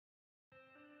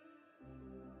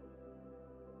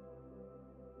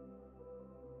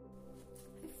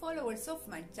followers of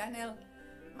my channel.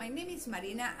 My name is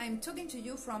Marina. I'm talking to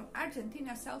you from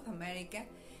Argentina, South America,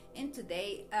 and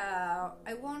today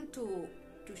I want to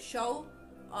show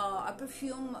a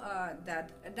perfume that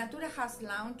Natura has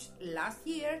launched last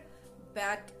year,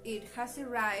 but it has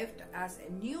arrived as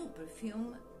a new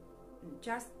perfume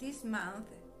just this month.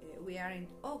 We are in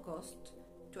August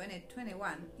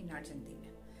 2021 in Argentina.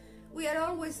 We are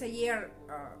always a year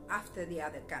after the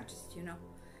other countries, you know.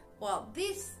 Well,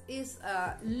 this is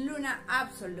Luna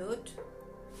Absolute.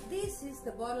 This is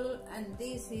the bottle and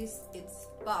this is its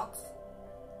box.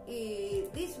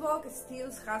 This box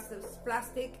still has this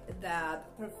plastic that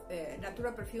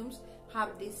Natura perfumes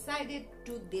have decided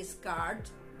to discard.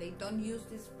 They don't use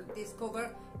this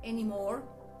cover anymore,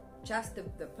 just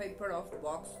the paper of the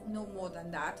box, no more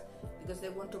than that, because they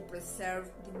want to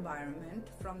preserve the environment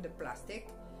from the plastic.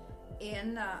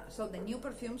 And so the new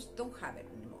perfumes don't have it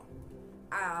anymore.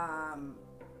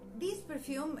 This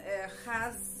perfume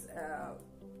has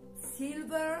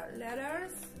silver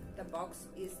letters. The box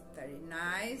is very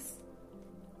nice,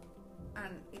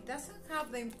 and it doesn't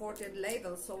have the imported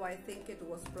label, so I think it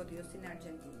was produced in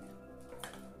Argentina.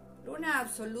 Luna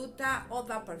Absoluta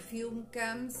Oda perfume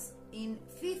comes in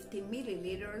 50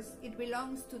 milliliters. It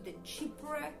belongs to the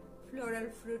cheaper floral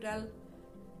frutal,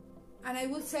 and I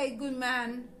would say good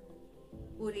man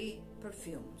woody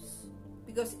perfumes,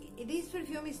 because this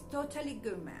perfume is totally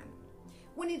gourmand.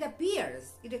 When it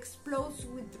appears, it explodes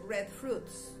with red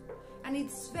fruits, and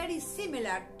it's very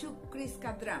similar to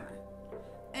Crisca Drama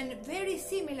and very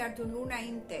similar to Luna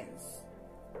Intense,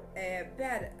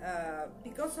 but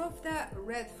because of the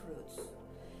red fruits,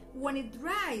 when it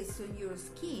dries on your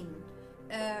skin,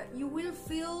 you will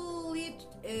feel it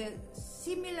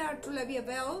similar to La Vie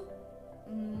Belle,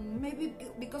 maybe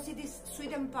because it is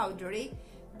sweet and powdery,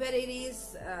 but it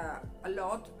is a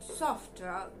lot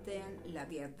softer than La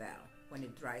Vie Belle when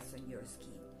it dries on your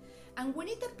skin. And when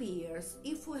it appears,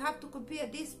 if we have to compare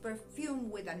this perfume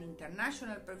with an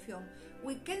international perfume,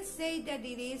 we can say that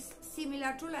it is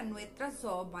similar to La Nuit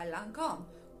Trésor by Lancôme,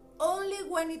 only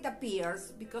when it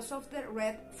appears because of the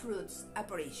red fruits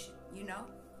apparition, you know.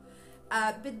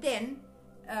 But then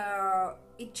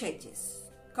it changes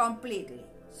completely.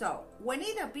 So when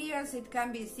it appears, it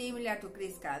can be similar to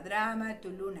Crisca Drama, to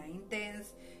Luna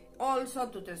Intense, also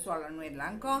to Trésor La Nuit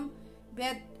Lancôme,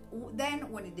 but then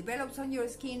when it develops on your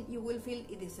skin, you will feel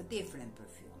it is a different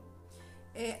perfume.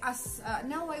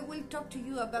 Now I will talk to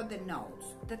you about the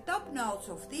notes. The top notes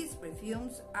of these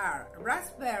perfumes are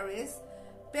raspberries,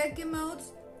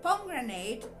 bergamotes,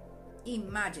 pomegranate,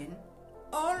 imagine,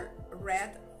 all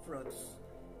red fruits.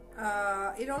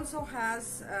 It also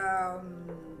has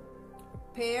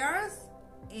pears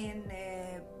in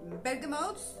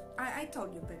bergamotes. I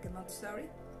told you bergamotes, sorry,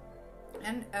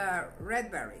 and red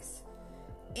berries.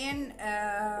 And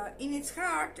in its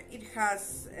heart, it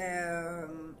has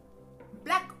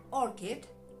black orchid.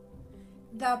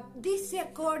 This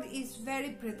accord is very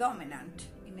predominant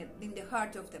in the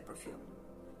heart of the perfume.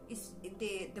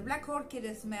 The black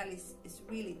orchid smell is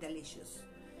really delicious.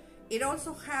 It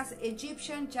also has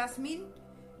Egyptian jasmine.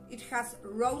 It has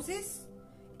roses.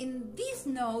 And these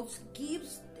notes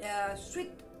gives a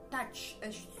sweet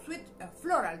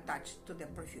floral touch to the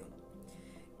perfume.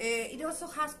 It also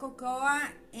has cocoa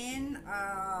and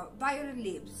violet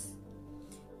leaves.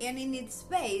 And in its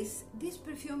base, this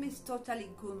perfume is totally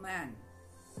gourmand.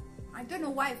 I don't know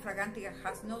why Fragrantica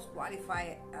has not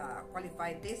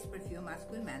qualified this perfume as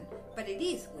gourmand, but it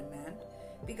is gourmand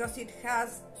because it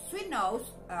has sweet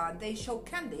notes. They show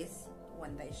candies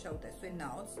when they show the sweet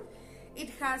notes. It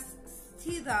has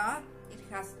cedar, it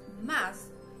has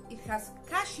musk, it has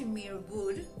cashmere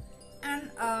wood,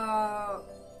 and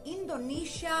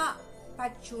Indonesia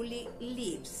patchouli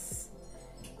leaves.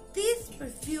 This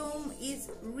perfume is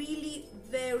really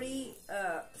very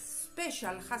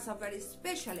special, has a very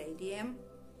special ADM.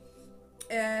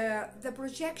 The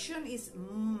projection is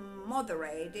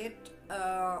moderated.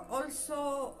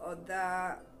 Also,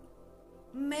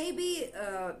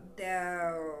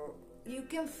 you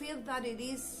can feel that it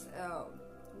is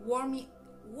warmy,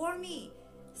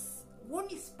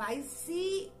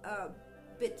 spicy,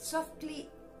 but softly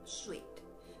sweet.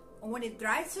 And when it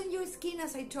dries on your skin,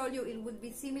 as I told you, it would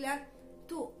be similar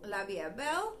to La Vie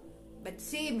Belle, but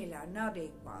similar, not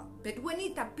equal. But when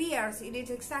it appears, it is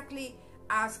exactly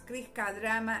as Crisca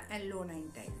Drama and Luna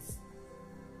Intense.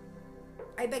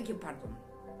 I beg your pardon,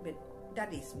 but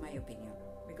that is my opinion,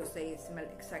 because they smell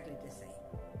exactly the same.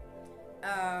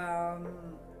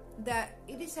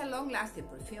 It is a long-lasting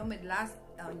perfume. It lasts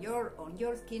on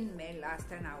your skin may last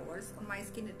 10 hours. On my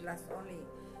skin, it lasts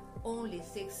only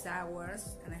 6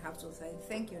 hours, and I have to say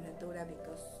thank you, Natura,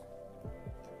 because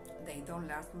they don't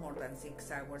last more than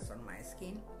 6 hours on my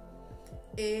skin.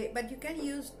 But you can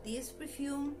use this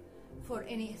perfume for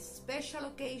any special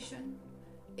occasion.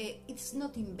 It's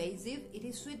not invasive. It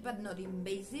is sweet but not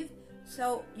invasive,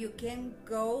 so you can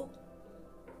go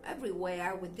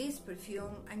everywhere with this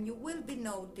perfume and you will be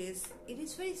noticed. It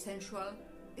is very sensual.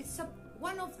 It's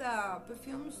one of the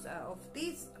perfumes of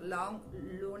this long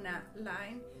Luna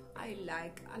line I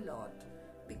like a lot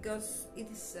because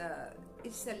it's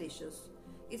delicious.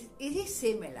 It is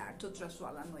similar to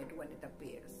Tresoir la Nuit when it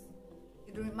appears.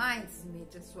 It reminds me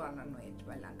Tresoir la Nuit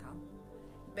by Lancôme,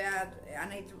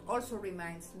 and it also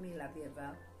reminds me La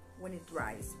Vieva when it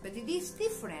dries, but it is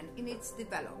different in its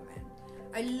development.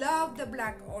 I love the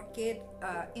black orchid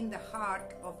in the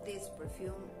heart of this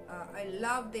perfume. I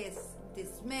love the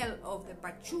smell of the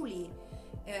patchouli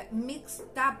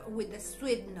mixed up with the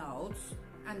sweet notes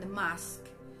and the musk.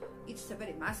 It's a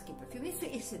very musky perfume.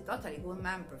 It's a totally good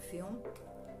man perfume.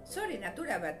 Sorry,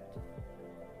 Natura, but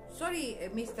sorry,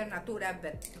 Mr. Natura,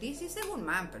 but this is a good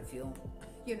man perfume.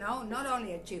 You know, not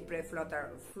only a cheap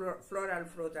floral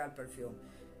fruital perfume.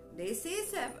 This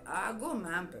is a good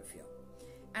man perfume,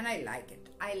 and I like it.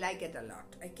 I like it a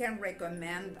lot. I can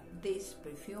recommend this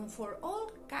perfume for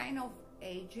all kind of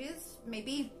ages.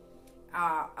 Maybe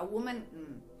a woman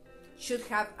should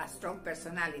have a strong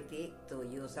personality to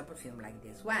use a perfume like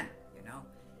this one, you know.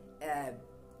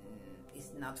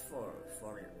 It's not for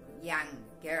young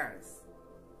girls.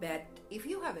 But if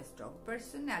you have a strong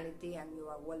personality and you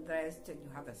are well dressed and you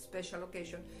have a special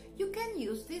occasion, you can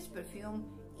use this perfume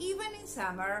even in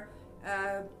summer.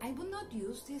 I would not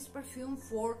use this perfume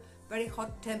for very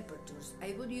hot temperatures.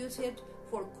 I would use it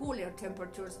for cooler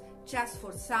temperatures, just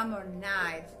for summer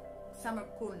nights, summer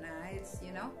cool nights,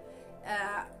 you know.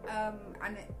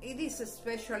 And it is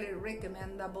especially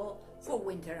recommendable for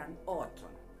winter and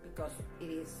autumn because it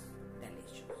is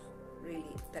delicious,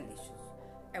 really delicious.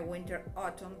 A winter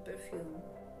autumn perfume,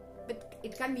 but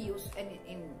it can be used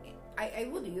I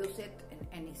would use it in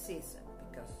any season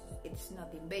because it's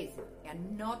not invasive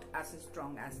and not as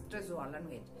strong as Tresoir la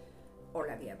Nuit or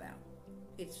La Vie Belle.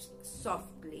 It's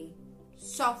softly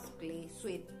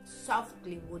sweet,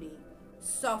 softly woody,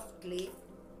 softly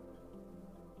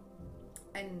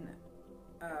and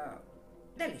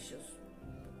delicious.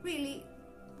 Really,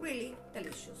 really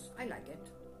delicious. I like it.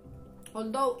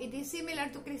 Although it is similar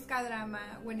to Crisca Drama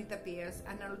when it appears,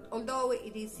 and although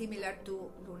it is similar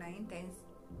to Luna Intense,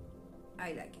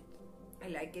 I like it. I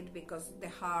like it because the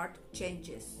heart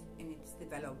changes in its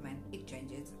development. It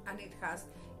changes and it has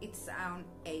its own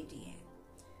ADN.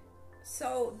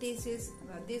 So this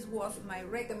was my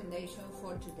recommendation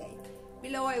for today.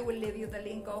 Below I will leave you the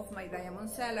link of my diamond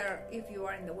seller if you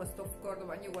are in the west of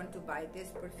Cordoba and you want to buy this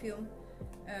perfume.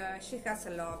 She has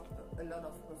a lot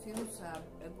of perfumes,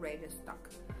 a great stock.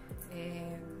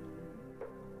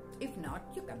 If not,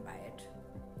 you can buy it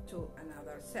to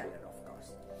another seller, of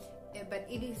course. But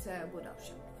it is a good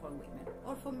option for women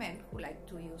or for men who like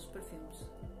to use perfumes.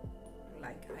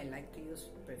 Like I like to use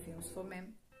perfumes for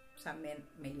men. Some men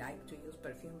may like to use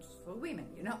perfumes for women,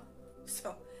 you know.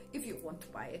 So if you want to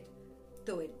buy it,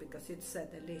 do it because it's a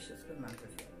delicious woman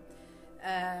perfume.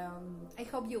 I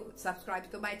hope you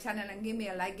subscribe to my channel and give me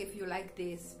a like if you like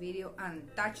this video and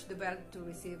touch the bell to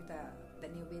receive the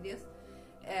new videos.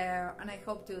 And I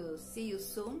hope to see you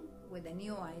soon with a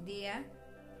new idea.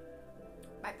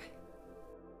 Bye bye.